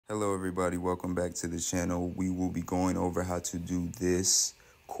Hello everybody, welcome back to the channel. We will be going over how to do this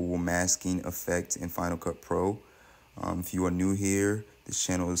cool masking effect in Final Cut Pro. If you are new here, this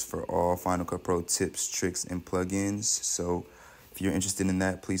channel is for all Final Cut Pro tips, tricks, and plugins. So if you're interested in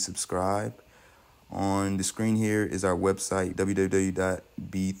that, please subscribe. On the screen here is our website,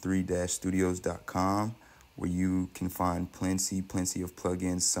 www.b3-studios.com, where you can find plenty of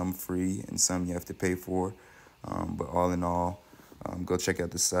plugins, some free and some you have to pay for. But all in all, go check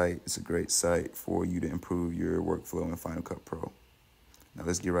out the site. It's a great site for you to improve your workflow in Final Cut Pro. Now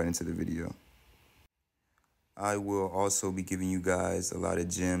let's get right into the video. I will also be giving you guys a lot of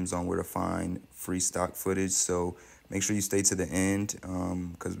gems on where to find free stock footage, so make sure you stay to the end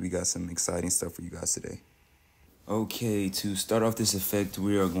because we got some exciting stuff for you guys today. Okay, to start off this effect,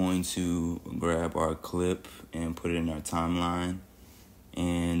 we are going to grab our clip and put it in our timeline.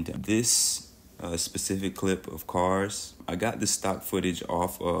 And this specific clip of cars, I got the stock footage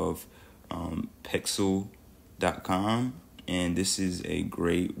off of pexel.com, and this is a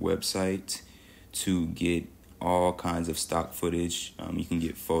great website to get all kinds of stock footage. You can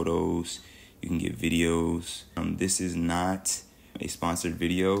get photos, you can get videos. This is not a sponsored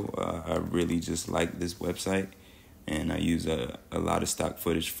video. I really just like this website, and I use a lot of stock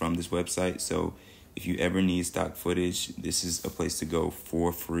footage from this website. So if you ever need stock footage, this is a place to go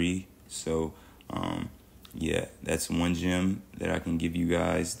for free. So yeah, that's one gem that I can give you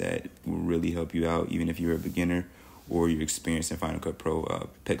guys that will really help you out, even if you're a beginner or you're experienced in Final Cut Pro.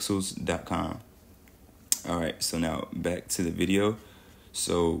 Pexels.com. All right, so now back to the video.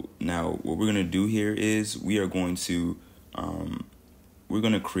 So now what we're gonna do here is we are going to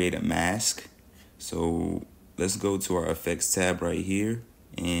create a mask. So let's go to our effects tab right here,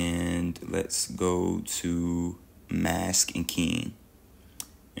 and let's go to mask and keying.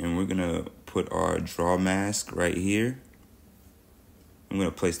 And we're gonna put our draw mask right here. I'm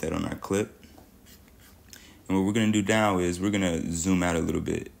gonna place that on our clip. And what we're gonna do now is we're gonna zoom out a little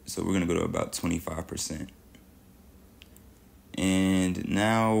bit. So we're gonna go to about 25%. And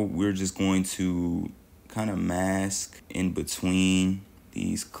now we're just going to kind of mask in between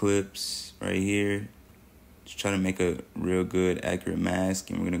these clips right here. Just try to make a real good, accurate mask.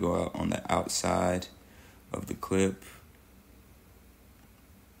 And we're gonna go out on the outside of the clip.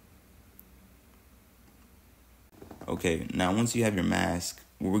 Okay, now once you have your mask,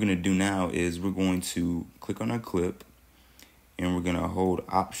 what we're gonna do now is we're going to click on our clip, and we're gonna hold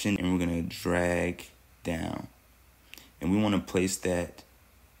Option, and we're gonna drag down. And we wanna place that.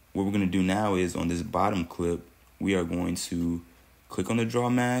 What we're gonna do now is on this bottom clip, we are going to click on the draw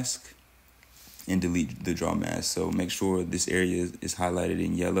mask and delete the draw mask. So make sure this area is highlighted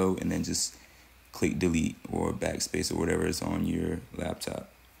in yellow, and then just click delete or backspace or whatever is on your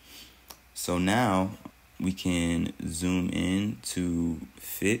laptop. So now we can zoom in to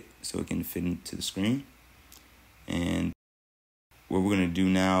fit, so it can fit into the screen. And what we're gonna do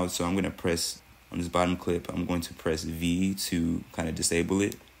now, so I'm gonna press on this bottom clip, I'm going to press V to kind of disable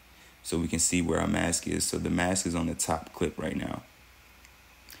it so we can see where our mask is. So the mask is on the top clip right now.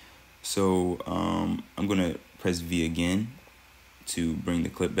 So I'm gonna press V again to bring the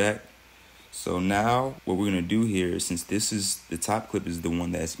clip back. So now what we're gonna do here, since this is the top clip is the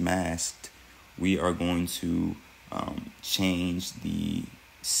one that's masked, we are going to change the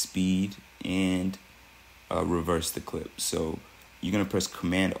speed and reverse the clip. So you're gonna press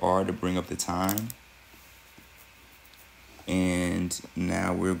Command R to bring up the time. And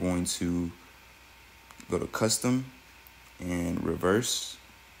now we're going to go to Custom and Reverse.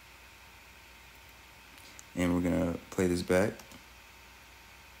 And we're gonna play this back.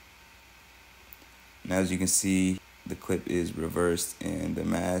 Now as you can see, the clip is reversed and the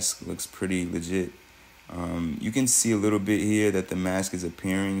mask looks pretty legit. You can see a little bit here that the mask is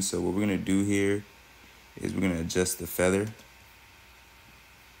appearing. So what we're gonna do here is we're gonna adjust the feather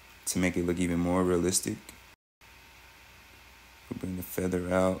to make it look even more realistic. We'll bring the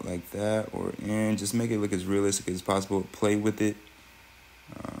feather out like that or in, just make it look as realistic as possible. Play with it.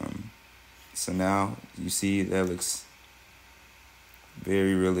 So now you see that looks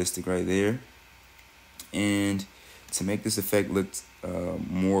very realistic right there. And to make this effect look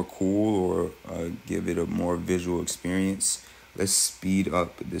more cool or give it a more visual experience, let's speed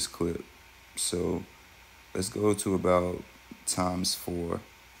up this clip. So let's go to about ×4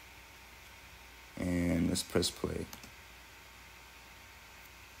 and let's press play.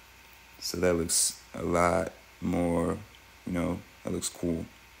 So that looks a lot more, that looks cool.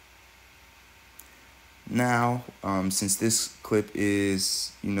 Now, since this clip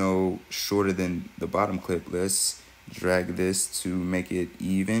is, shorter than the bottom clip, let's drag this to make it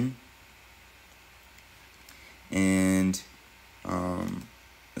even. And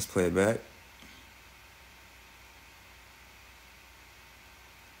Let's play it back.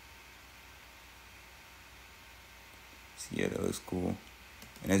 So yeah, that looks cool.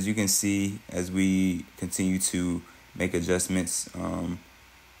 And as you can see, as we continue to make adjustments,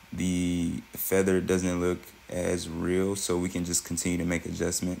 the feather doesn't look as real, so we can just continue to make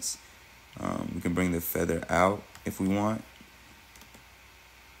adjustments. We can bring the feather out if we want.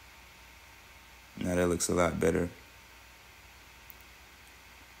 Now that looks a lot better.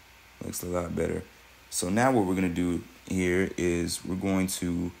 Looks a lot better. So now what we're going to do here is we're going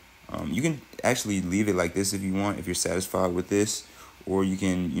to, you can actually leave it like this if you want, if you're satisfied with this, or you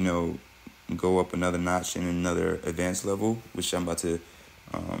can, you know, go up another notch in another advanced level, which I'm about to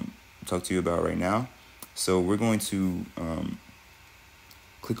talk to you about right now. So we're going to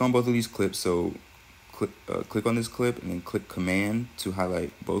click on both of these clips. So click on this clip and then click Command to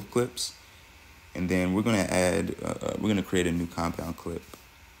highlight both clips. And then we're going to add, we're going to create a new compound clip.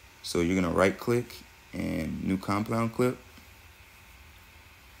 So you're going to right click and new compound clip.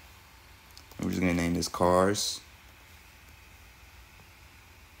 And we're just going to name this cars.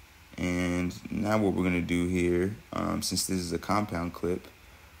 And now what we're going to do here, since this is a compound clip,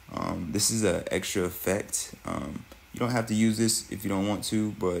 this is an extra effect. You don't have to use this if you don't want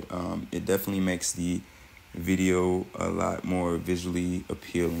to, but it definitely makes the video a lot more visually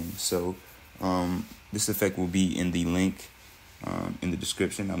appealing. So this effect will be in the link in the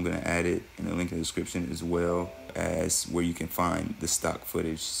description. I'm going to add it in the link in the description, as well as where you can find the stock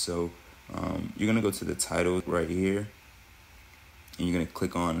footage. So you're going to go to the title right here, and you're going to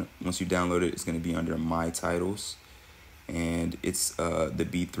click on, once you download it, it's going to be under My Titles, and it's the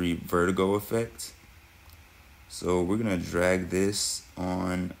B3 Vertigo effect. So we're going to drag this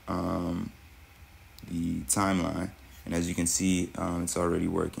on the timeline, and as you can see, it's already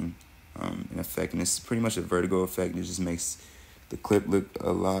working in effect, and it's pretty much a Vertigo effect. It just makes the clip look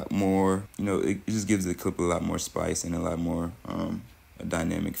a lot more, you know, it just gives the clip a lot more spice and a lot more a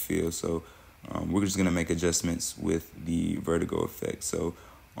dynamic feel. So we're just going to make adjustments with the Vertigo effect. So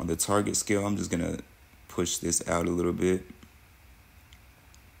on the target scale, I'm just going to push this out a little bit.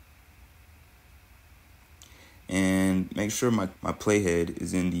 And make sure my playhead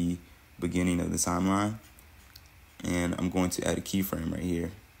is in the beginning of the timeline. And I'm going to add a keyframe right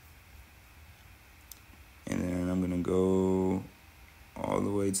here. And then I'm going to go all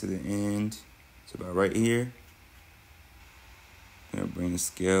the way to the end. It's about right here. I'm going to bring the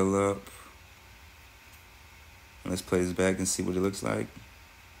scale up. Let's play this back and see what it looks like.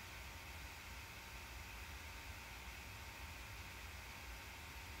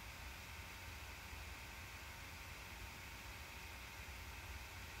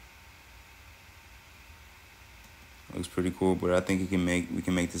 Looks pretty cool, but I think we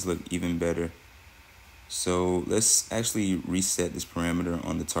can make this look even better. So let's actually reset this parameter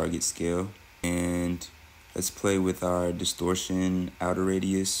on the target scale, and let's play with our distortion outer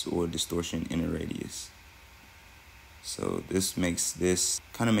radius or distortion inner radius. So this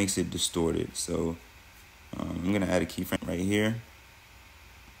kind of makes it distorted. So I'm gonna add a keyframe right here.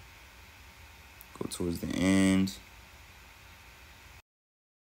 Go towards the end.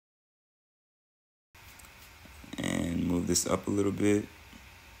 And move this up a little bit.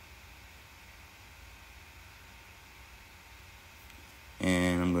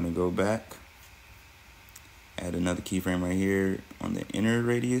 And I'm gonna go back, add another keyframe right here on the inner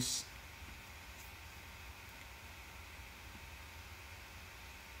radius.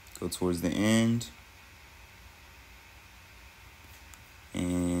 Go towards the end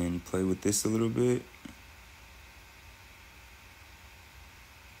and play with this a little bit.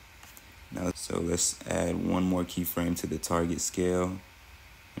 Now, so let's add one more keyframe to the target scale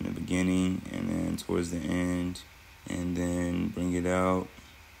in the beginning and then towards the end, and then bring it out.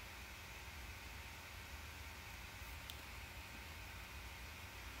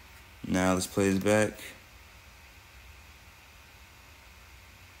 Now let's play this back.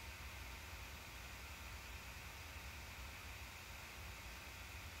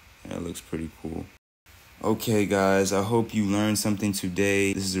 That looks pretty cool. Okay guys, I hope you learned something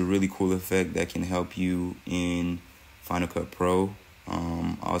today. This is a really cool effect that can help you in Final Cut Pro.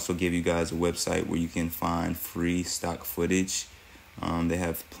 I also gave you guys a website where you can find free stock footage. They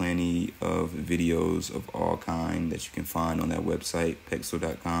have plenty of videos of all kind that you can find on that website,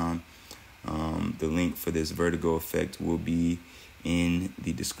 pexel.com. The link for this Vertigo effect will be in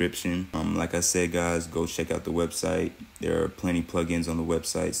the description. Like I said, guys, go check out the website. There are plenty plugins on the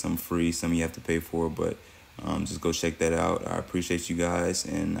website, some free, some you have to pay for, but just go check that out. I appreciate you guys,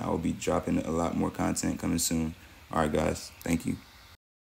 and I will be dropping a lot more content coming soon. All right, guys, thank you.